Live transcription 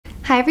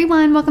Hi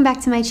everyone, welcome back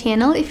to my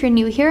channel. If you're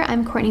new here,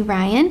 I'm Courtney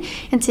Ryan,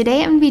 and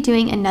today I'm going to be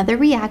doing another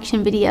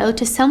reaction video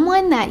to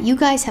someone that you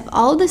guys have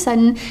all of a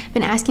sudden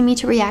been asking me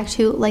to react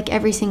to like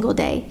every single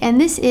day, and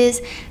this is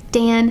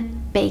Dan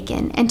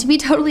Bacon. And to be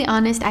totally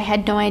honest, I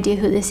had no idea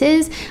who this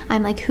is.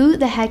 I'm like, who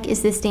the heck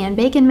is this Dan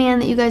Bacon man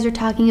that you guys are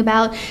talking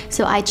about?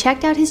 So I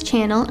checked out his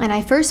channel, and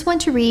I first went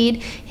to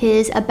read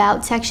his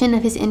about section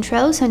of his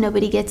intro so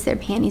nobody gets their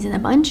panties in a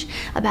bunch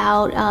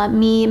about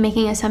me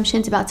making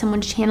assumptions about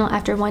someone's channel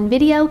after one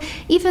video,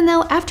 even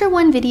though after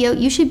one video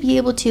you should be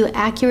able to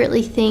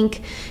accurately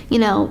think, you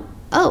know,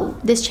 oh,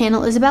 this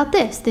channel is about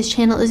this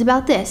channel is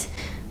about this.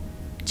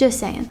 Just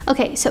saying.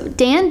 Okay, so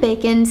Dan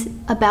Bacon's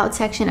about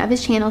section of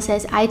his channel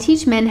says, I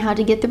teach men how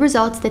to get the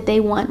results that they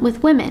want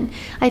with women.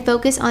 I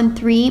focus on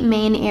three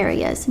main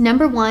areas.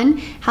 Number one,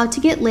 how to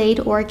get laid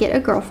or get a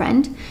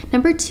girlfriend.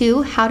 Number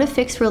two, how to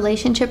fix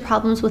relationship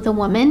problems with a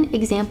woman.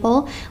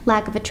 Example,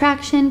 lack of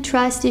attraction,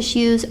 trust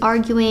issues,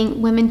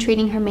 arguing, women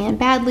treating her man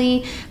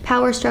badly,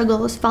 power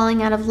struggles,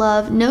 falling out of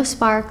love, no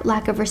spark,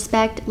 lack of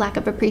respect, lack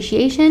of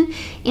appreciation.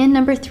 And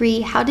number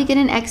three, how to get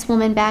an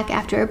ex-woman back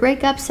after a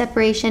breakup,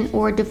 separation,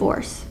 or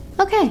divorce.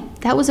 Okay,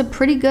 that was a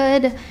pretty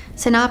good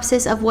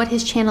synopsis of what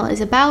his channel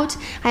is about.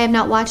 I have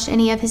not watched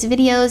any of his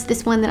videos.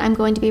 This one that I'm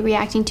going to be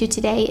reacting to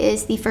today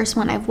is the first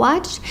one I've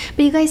watched,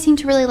 but you guys seem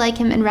to really like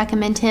him and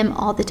recommend him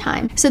all the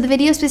time. So the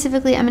video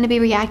specifically I'm going to be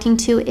reacting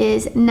to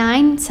is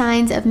 9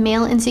 signs of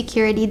male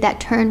insecurity that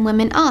turn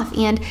women off.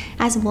 And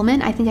as a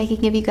woman, I think I can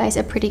give you guys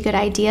a pretty good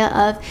idea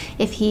of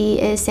if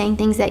he is saying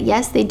things that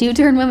yes, they do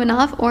turn women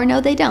off, or no,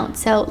 they don't.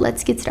 So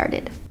let's get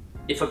started.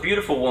 If a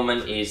beautiful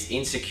woman is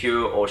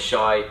insecure or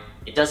shy,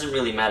 it doesn't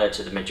really matter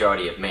to the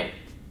majority of men.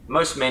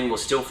 Most men will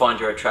still find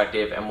her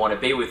attractive and want to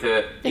be with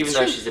her even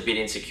though she's a bit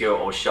insecure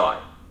or shy.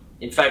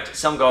 In fact,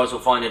 some guys will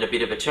find it a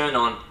bit of a turn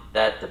on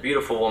that the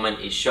beautiful woman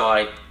is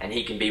shy and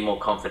he can be more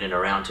confident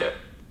around her.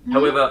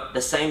 However,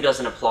 the same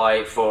doesn't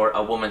apply for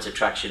a woman's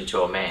attraction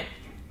to a man.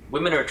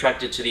 Women are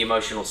attracted to the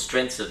emotional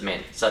strengths of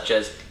men, such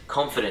as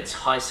confidence,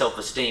 high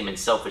self-esteem and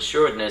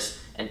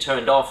self-assuredness, and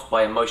turned off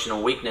by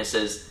emotional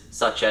weaknesses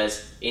such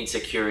as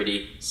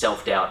insecurity,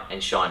 self-doubt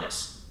and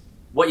shyness.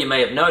 What you may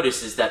have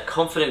noticed is that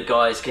confident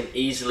guys can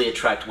easily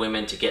attract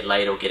women to get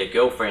laid or get a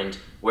girlfriend,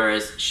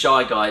 whereas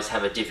shy guys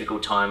have a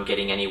difficult time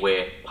getting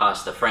anywhere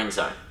past the friend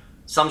zone.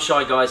 Some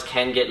shy guys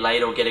can get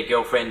laid or get a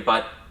girlfriend,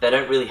 but they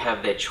don't really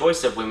have their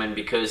choice of women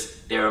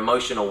because their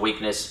emotional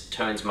weakness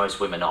turns most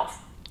women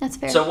off. That's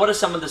fair. So what are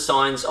some of the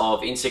signs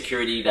of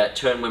insecurity that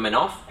turn women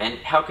off, and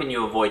how can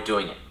you avoid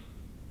doing it?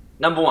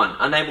 Number one,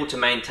 unable to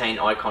maintain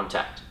eye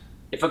contact.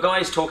 If a guy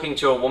is talking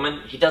to a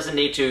woman, he doesn't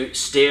need to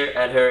stare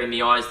at her in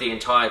the eyes the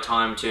entire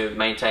time to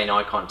maintain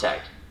eye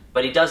contact.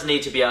 But he does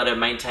need to be able to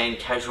maintain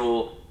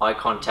casual eye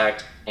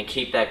contact and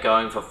keep that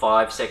going for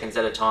 5 seconds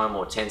at a time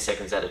or 10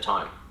 seconds at a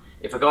time.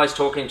 If a guy's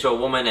talking to a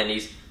woman and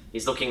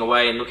he's looking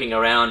away and looking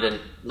around and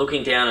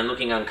looking down and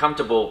looking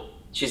uncomfortable,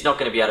 she's not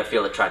going to be able to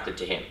feel attracted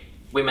to him.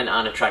 Women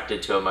aren't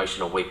attracted to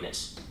emotional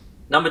weakness.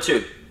 Number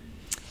two.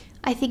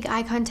 I think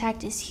eye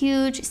contact is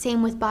huge.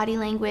 Same with body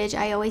language.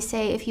 I always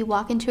say if you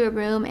walk into a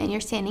room and you're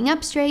standing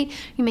up straight,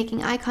 you're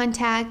making eye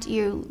contact,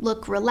 you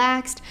look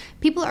relaxed,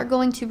 people are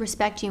going to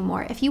respect you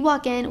more. If you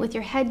walk in with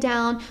your head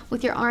down,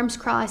 with your arms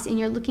crossed, and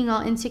you're looking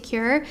all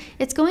insecure,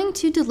 it's going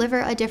to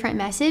deliver a different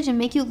message and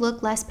make you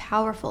look less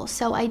powerful.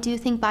 So I do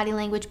think body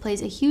language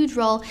plays a huge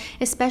role,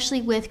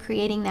 especially with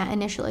creating that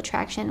initial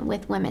attraction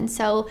with women.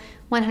 So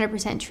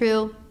 100%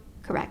 true,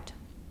 correct.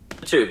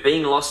 2.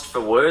 Being lost for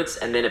words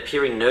and then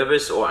appearing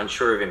nervous or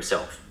unsure of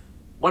himself.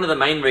 One of the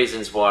main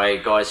reasons why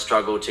guys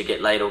struggle to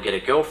get laid or get a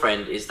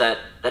girlfriend is that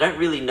they don't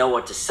really know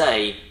what to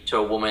say to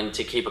a woman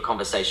to keep a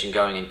conversation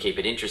going and keep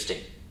it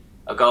interesting.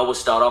 A guy will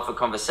start off a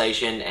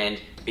conversation, and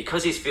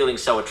because he's feeling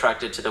so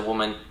attracted to the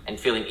woman and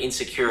feeling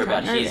insecure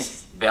about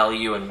his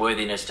value and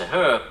worthiness to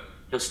her,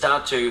 he'll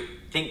start to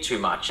think too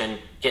much and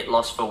get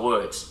lost for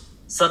words.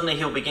 Suddenly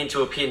he'll begin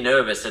to appear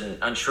nervous and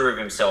unsure of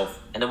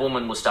himself, and the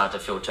woman will start to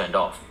feel turned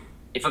off.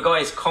 If a guy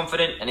is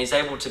confident and is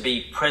able to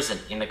be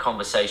present in the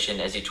conversation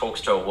as he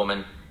talks to a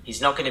woman, he's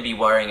not going to be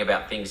worrying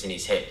about things in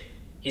his head.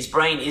 His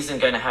brain isn't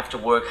going to have to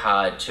work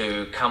hard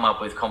to come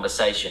up with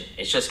conversation.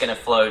 It's just going to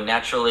flow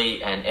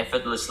naturally and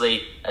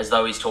effortlessly as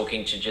though he's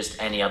talking to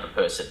just any other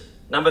person.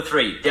 Number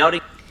 3, doubting.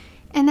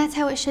 And that's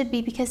how it should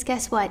be, because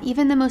guess what?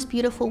 Even the most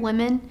beautiful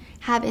women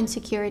have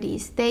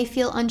insecurities. They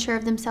feel unsure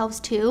of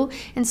themselves too.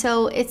 And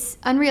so it's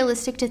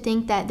unrealistic to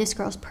think that this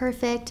girl's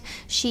perfect.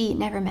 She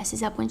never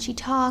messes up when she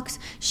talks.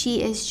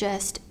 She is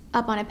just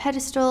up on a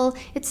pedestal.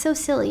 It's so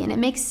silly, and it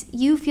makes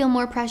you feel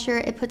more pressure.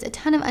 It puts a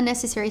ton of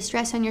unnecessary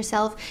stress on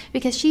yourself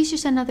because she's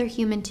just another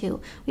human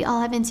too. We all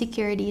have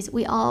insecurities.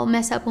 We all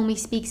mess up when we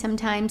speak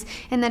sometimes,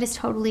 and that is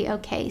totally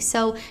okay.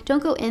 So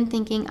don't go in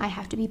thinking I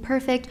have to be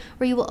perfect,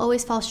 or you will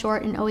always fall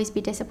short and always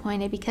be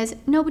disappointed, because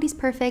nobody's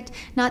perfect.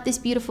 Not this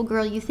beautiful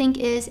girl you think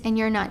is, and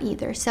you're not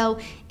either. So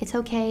it's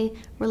okay,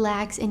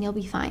 relax, and you'll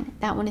be fine.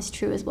 That one is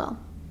true as well.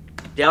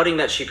 Doubting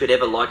that she could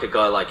ever like a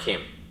guy like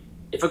him.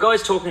 If a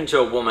guy's talking to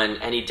a woman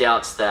and he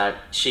doubts that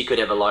she could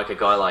ever like a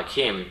guy like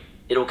him,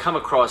 It'll come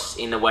across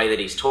in the way that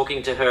he's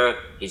talking to her,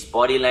 his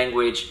body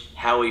language,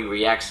 how he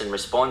reacts and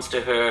responds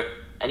to her,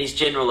 and his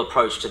general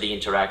approach to the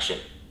interaction.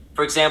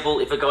 For example,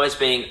 if a guy's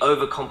being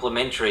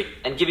over-complimentary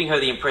and giving her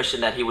the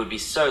impression that he would be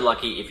so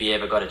lucky if he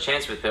ever got a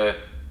chance with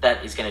her,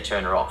 that is going to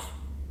turn her off.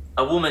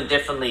 A woman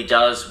definitely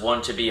does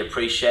want to be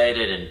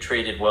appreciated and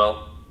treated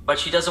well, but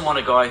she doesn't want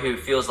a guy who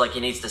feels like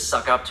he needs to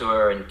suck up to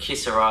her and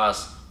kiss her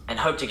ass and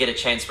hope to get a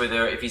chance with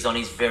her if he's on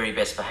his very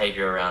best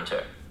behavior around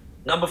her.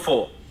 Number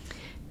 4.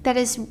 That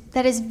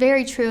is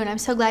very true, and I'm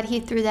so glad he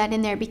threw that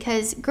in there,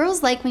 because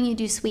girls like when you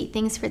do sweet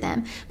things for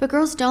them, but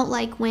girls don't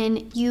like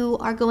when you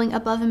are going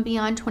above and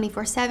beyond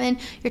 24/7,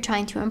 you're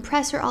trying to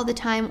impress her all the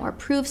time or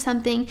prove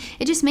something.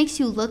 It just makes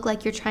you look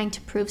like you're trying to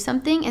prove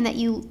something and that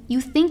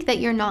you think that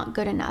you're not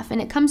good enough,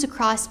 and it comes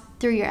across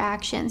through your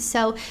actions.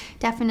 So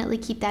definitely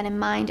keep that in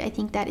mind. I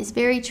think that is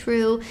very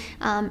true.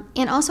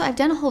 And also, I've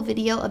done a whole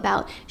video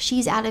about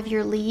She's Out of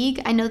Your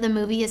League. I know the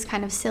movie is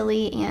kind of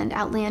silly and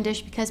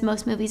outlandish, because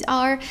most movies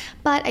are,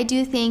 but I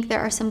do think there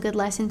are some good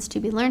lessons to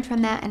be learned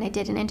from that, and I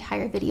did an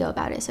entire video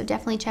about it. So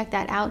definitely check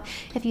that out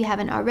if you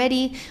haven't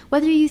already.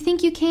 Whether you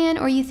think you can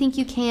or you think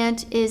you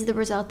can't is the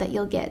result that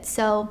you'll get.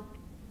 So,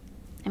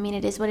 I mean,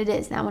 it is what it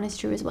is. That one is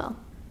true as well.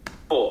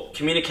 4.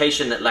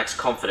 Communication that lacks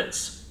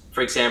confidence.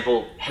 For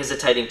example,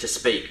 hesitating to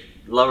speak,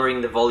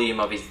 lowering the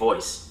volume of his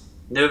voice,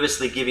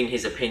 nervously giving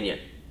his opinion.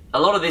 A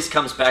lot of this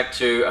comes back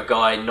to a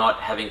guy not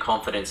having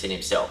confidence in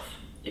himself.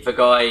 If a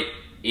guy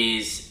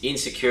is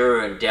insecure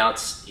and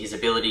doubts his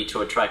ability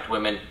to attract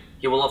women,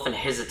 he will often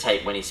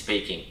hesitate when he's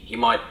speaking. He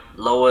might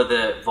lower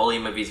the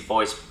volume of his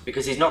voice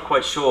because he's not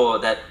quite sure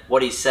that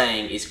what he's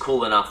saying is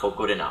cool enough or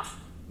good enough.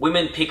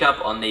 Women pick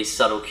up on these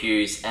subtle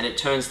cues and it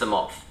turns them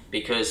off,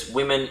 because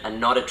women are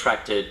not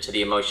attracted to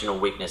the emotional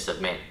weakness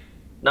of men.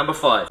 Number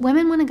 5.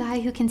 Women want a guy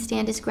who can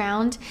stand his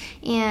ground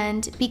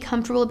and be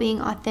comfortable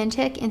being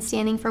authentic and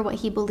standing for what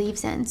he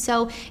believes in.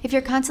 So if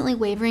you're constantly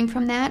wavering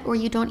from that, or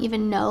you don't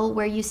even know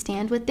where you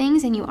stand with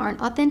things and you aren't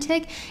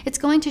authentic, it's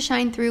going to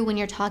shine through when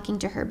you're talking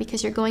to her,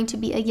 because you're going to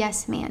be a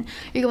yes man.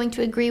 You're going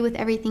to agree with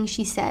everything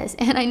she says.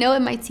 And I know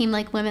it might seem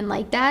like women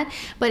like that,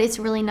 but it's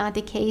really not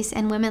the case.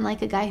 And women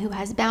like a guy who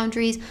has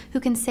boundaries, who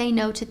can say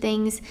no to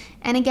things.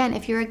 And again,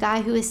 if you're a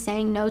guy who is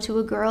saying no to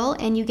a girl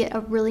and you get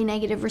a really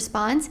negative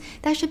response,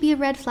 that should be a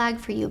red flag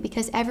for you,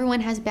 because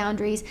everyone has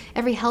boundaries.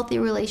 Every healthy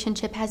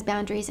relationship has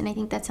boundaries, and I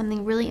think that's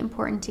something really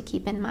important to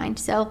keep in mind.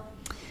 So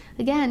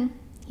again,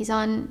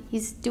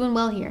 he's doing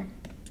well here.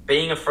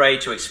 Being afraid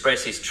to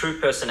express his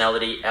true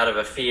personality out of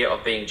a fear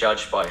of being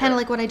judged by her. Kind of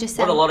like what I just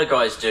said. What a lot of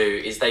guys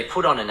do is they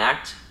put on an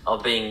act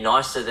of being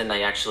nicer than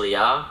they actually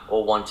are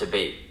or want to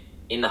be,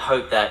 in the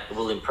hope that it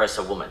will impress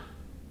a woman.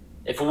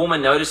 If a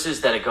woman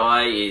notices that a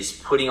guy is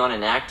putting on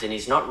an act and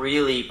he's not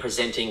really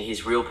presenting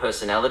his real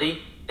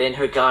personality, then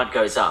her guard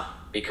goes up,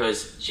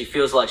 because she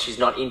feels like she's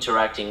not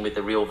interacting with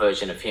the real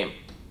version of him.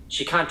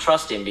 She can't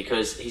trust him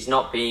because he's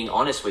not being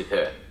honest with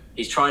her.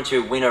 He's trying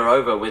to win her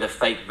over with a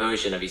fake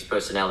version of his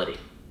personality.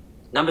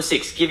 Number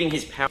 6, giving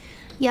his power.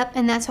 Yep,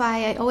 and that's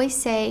why I always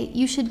say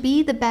you should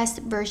be the best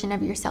version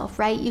of yourself,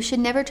 right? You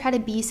should never try to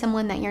be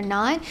someone that you're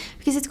not,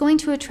 because it's going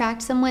to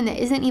attract someone that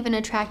isn't even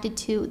attracted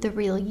to the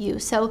real you.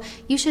 So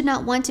you should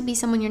not want to be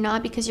someone you're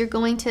not, because you're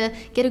going to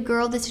get a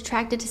girl that's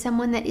attracted to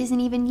someone that isn't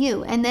even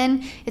you. And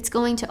then it's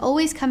going to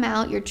always come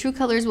out, your true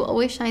colors will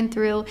always shine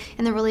through,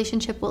 and the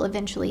relationship will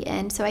eventually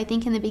end. So I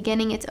think in the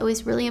beginning, it's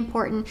always really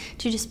important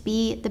to just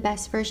be the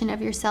best version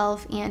of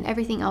yourself, and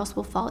everything else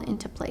will fall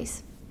into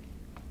place.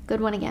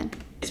 Good one again.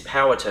 His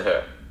power to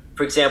her.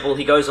 For example,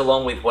 he goes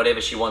along with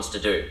whatever she wants to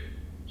do.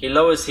 He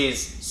lowers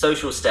his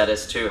social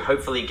status to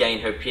hopefully gain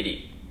her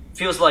pity.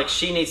 Feels like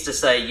she needs to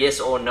say yes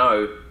or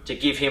no to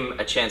give him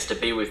a chance to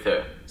be with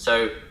her.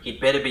 So he'd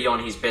better be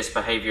on his best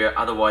behavior,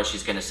 otherwise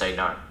she's going to say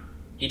no.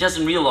 He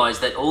doesn't realize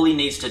that all he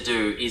needs to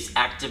do is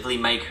actively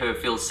make her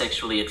feel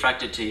sexually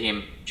attracted to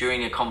him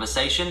during a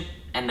conversation,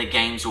 and the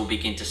games will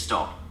begin to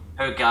stop.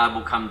 Her guard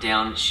will come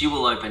down, she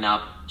will open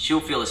up, she'll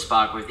feel a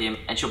spark with him,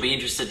 and she'll be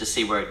interested to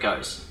see where it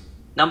goes.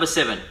 Number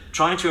 7,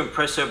 trying to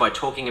impress her by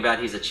talking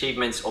about his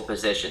achievements or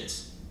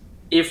possessions.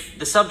 If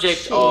the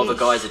subject of a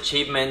guy's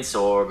achievements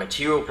or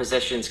material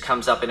possessions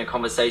comes up in a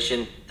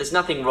conversation, there's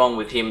nothing wrong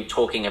with him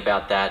talking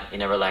about that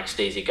in a relaxed,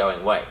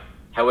 easygoing way.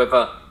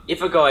 However,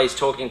 if a guy is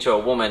talking to a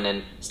woman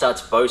and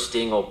starts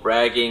boasting or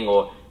bragging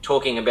or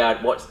talking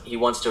about what he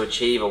wants to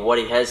achieve or what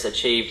he has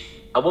achieved,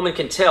 a woman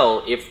can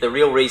tell if the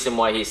real reason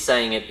why he's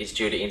saying it is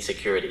due to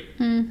insecurity.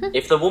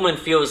 If the woman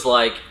feels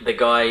like the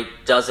guy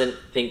doesn't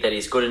think that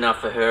he's good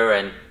enough for her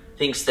and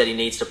thinks that he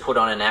needs to put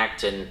on an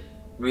act and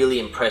really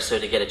impress her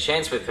to get a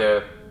chance with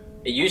her,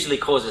 it usually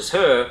causes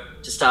her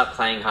to start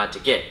playing hard to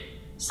get.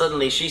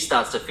 Suddenly she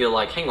starts to feel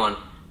like, hang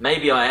on,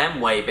 maybe I am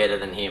way better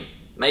than him.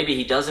 Maybe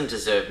he doesn't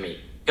deserve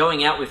me.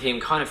 Going out with him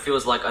kind of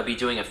feels like I'd be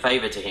doing a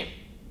favor to him.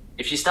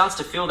 If she starts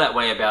to feel that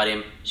way about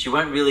him, she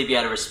won't really be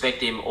able to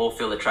respect him or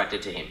feel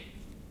attracted to him.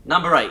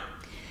 Number 8.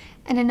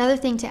 And another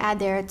thing to add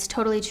there, it's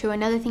totally true.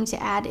 Another thing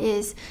to add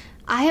is,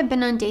 I have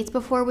been on dates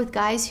before with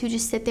guys who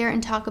just sit there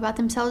and talk about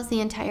themselves the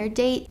entire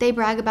date. They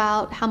brag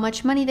about how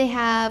much money they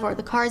have or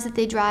the cars that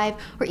they drive,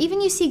 or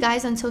even you see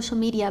guys on social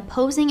media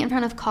posing in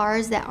front of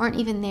cars that aren't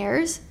even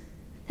theirs.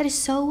 That is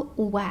so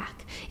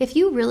whack. If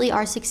you really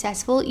are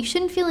successful, you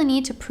shouldn't feel a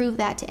need to prove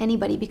that to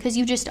anybody because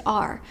you just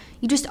are.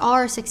 You just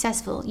are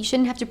successful. You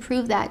shouldn't have to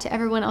prove that to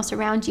everyone else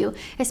around you,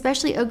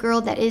 especially a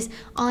girl that is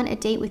on a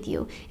date with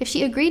you. If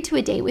she agreed to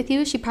a date with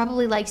you, she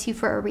probably likes you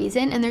for a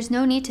reason, and there's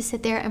no need to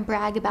sit there and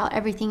brag about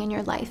everything in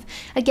your life.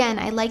 Again,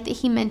 I like that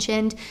he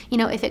mentioned,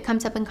 if it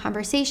comes up in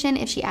conversation,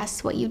 if she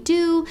asks what you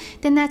do,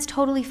 then that's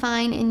totally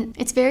fine, and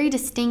it's very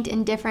distinct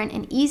and different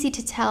and easy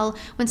to tell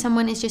when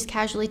someone is just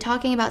casually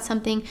talking about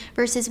something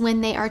versus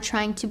when they are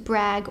trying to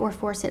brag or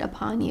force it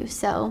upon you.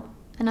 So,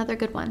 another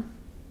good one.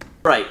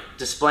 Right,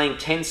 displaying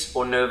tense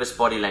or nervous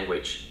body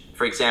language.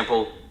 For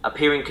example,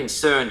 appearing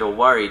concerned or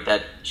worried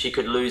that she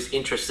could lose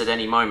interest at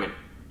any moment,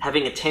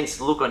 having a tense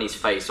look on his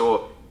face,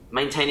 or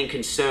maintaining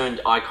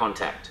concerned eye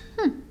contact.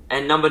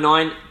 And number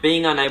 9,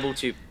 being unable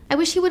to... I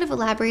wish he would have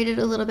elaborated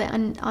a little bit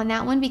on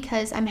that one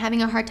because I'm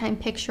having a hard time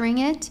picturing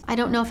it. I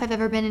don't know if I've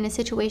ever been in a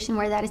situation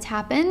where that has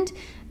happened.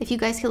 If you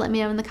guys could let me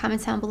know in the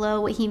comments down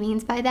below what he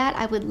means by that,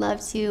 I would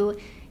love to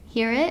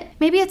hear it.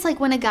 Maybe it's like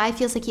when a guy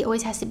feels like he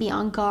always has to be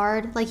on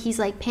guard, like he's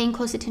like paying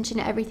close attention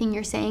to everything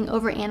you're saying,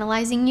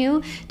 over-analyzing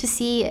you to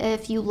see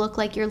if you look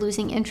like you're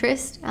losing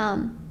interest.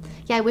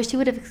 Yeah, I wish he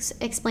would have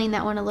explained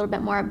that one a little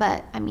bit more,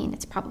 but I mean,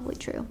 it's probably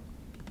true.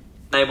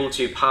 Able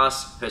to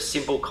pass her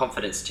simple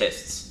confidence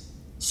tests.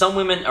 Some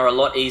women are a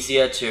lot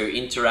easier to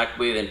interact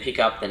with and pick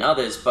up than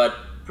others, but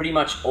pretty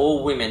much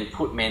all women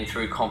put men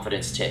through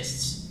confidence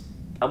tests.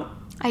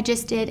 I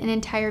just did an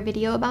entire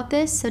video about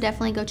this, so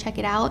definitely go check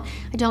it out.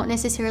 I don't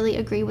necessarily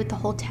agree with the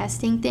whole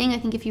testing thing. I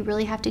think if you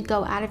really have to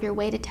go out of your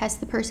way to test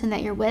the person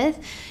that you're with,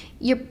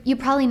 you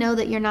probably know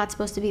that you're not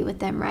supposed to be with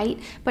them, right?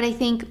 But I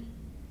think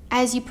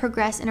as you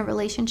progress in a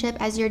relationship,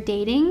 as you're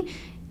dating,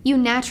 you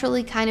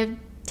naturally kind of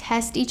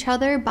test each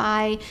other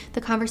by the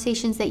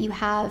conversations that you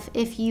have.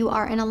 If you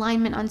are in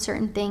alignment on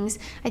certain things,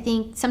 I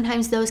think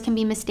sometimes those can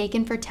be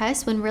mistaken for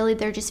tests when really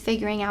they're just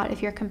figuring out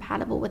if you're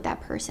compatible with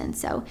that person.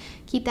 So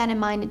keep that in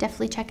mind and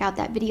definitely check out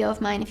that video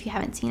of mine if you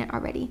haven't seen it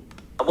already.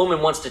 A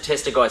woman wants to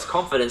test a guy's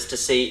confidence to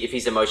see if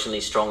he's emotionally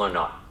strong or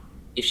not.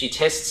 If she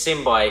tests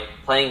him by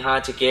playing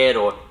hard to get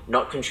or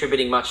not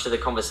contributing much to the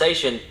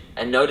conversation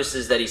and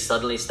notices that he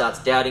suddenly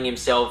starts doubting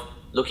himself,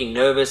 looking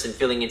nervous and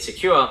feeling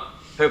insecure,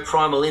 her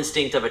primal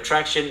instinct of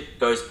attraction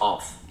goes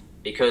off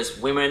because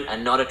women are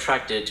not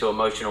attracted to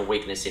emotional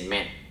weakness in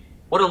men.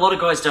 What a lot of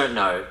guys don't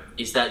know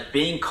is that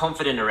being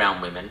confident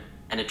around women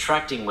and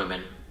attracting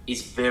women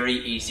is very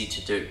easy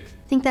to do.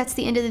 I think that's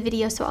the end of the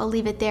video, so I'll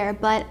leave it there,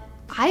 but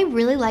I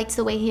really liked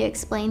the way he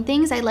explained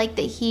things. I liked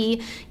that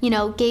he,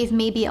 gave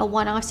maybe a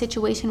one-off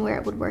situation where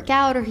it would work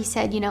out, or he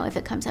said, if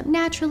it comes up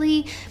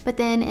naturally, but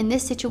then in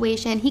this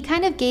situation, he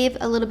kind of gave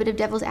a little bit of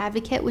devil's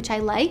advocate, which I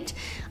liked.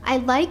 I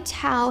liked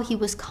how he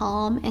was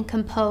calm and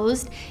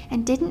composed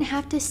and didn't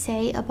have to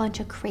say a bunch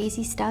of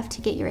crazy stuff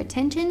to get your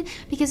attention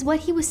because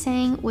what he was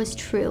saying was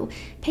true.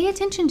 Pay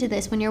attention to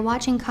this when you're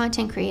watching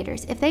content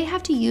creators. If they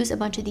have to use a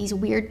bunch of these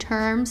weird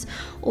terms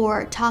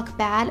or talk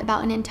bad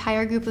about an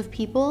entire group of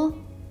people,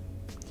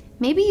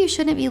 maybe you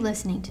shouldn't be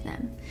listening to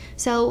them.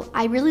 So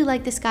I really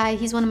like this guy.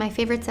 He's one of my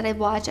favorites that I've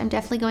watched. I'm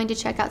definitely going to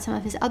check out some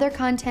of his other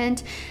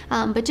content.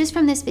 But just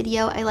from this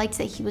video, I liked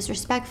that he was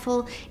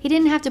respectful. He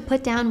didn't have to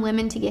put down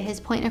women to get his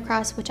point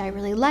across, which I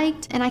really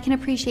liked. And I can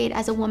appreciate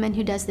as a woman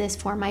who does this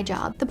for my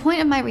job. The point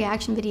of my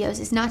reaction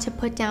videos is not to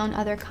put down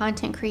other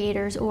content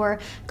creators or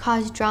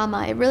cause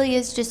drama. It really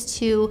is just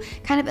to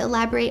kind of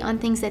elaborate on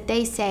things that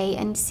they say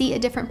and see a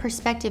different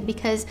perspective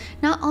because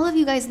not all of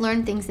you guys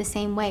learn things the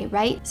same way,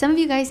 right? Some of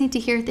you guys need to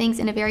hear things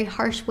in a very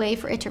harsh way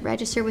for it to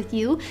register with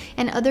you,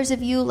 and others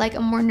of you like a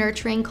more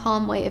nurturing,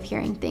 calm way of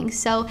hearing things.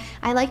 So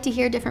I like to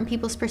hear different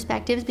people's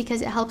perspectives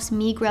because it helps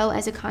me grow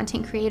as a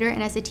content creator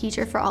and as a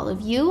teacher for all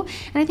of you.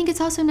 And I think it's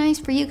also nice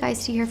for you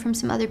guys to hear from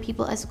some other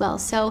people as well.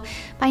 So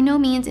by no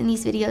means in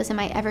these videos am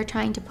I ever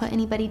trying to put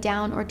anybody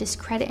down or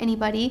discredit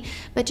anybody,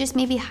 but just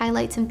maybe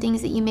highlight some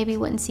things that you maybe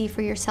wouldn't see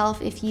for yourself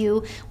if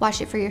you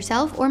watch it for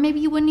yourself, or maybe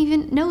you wouldn't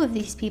even know of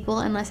these people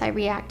unless I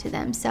react to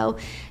them. So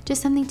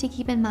just something to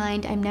keep in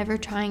mind. I'm never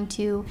trying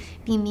to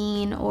be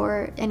mean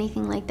or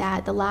anything like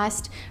that. The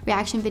last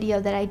reaction video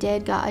that I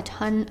did got a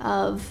ton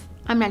of,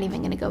 I'm not even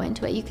going to go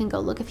into it. You can go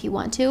look if you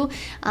want to.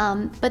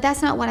 But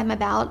that's not what I'm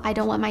about. I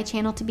don't want my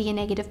channel to be a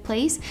negative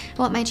place.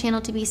 I want my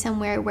channel to be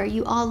somewhere where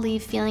you all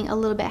leave feeling a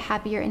little bit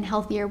happier and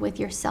healthier with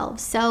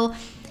yourselves. So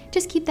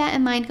just keep that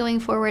in mind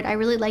going forward. I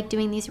really like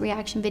doing these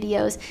reaction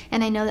videos,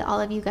 and I know that all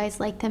of you guys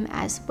like them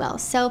as well.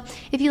 So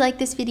if you like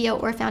this video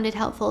or found it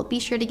helpful, be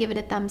sure to give it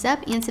a thumbs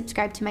up and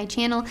subscribe to my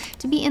channel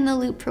to be in the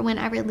loop for when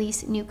I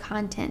release new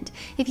content.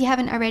 If you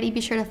haven't already, be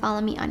sure to follow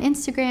me on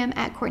Instagram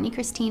at Courtney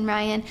Christine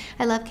Ryan.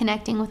 I love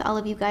connecting with all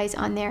of you guys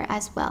on there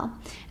as well.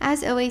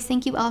 As always,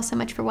 thank you all so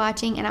much for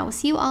watching, and I will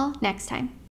see you all next time.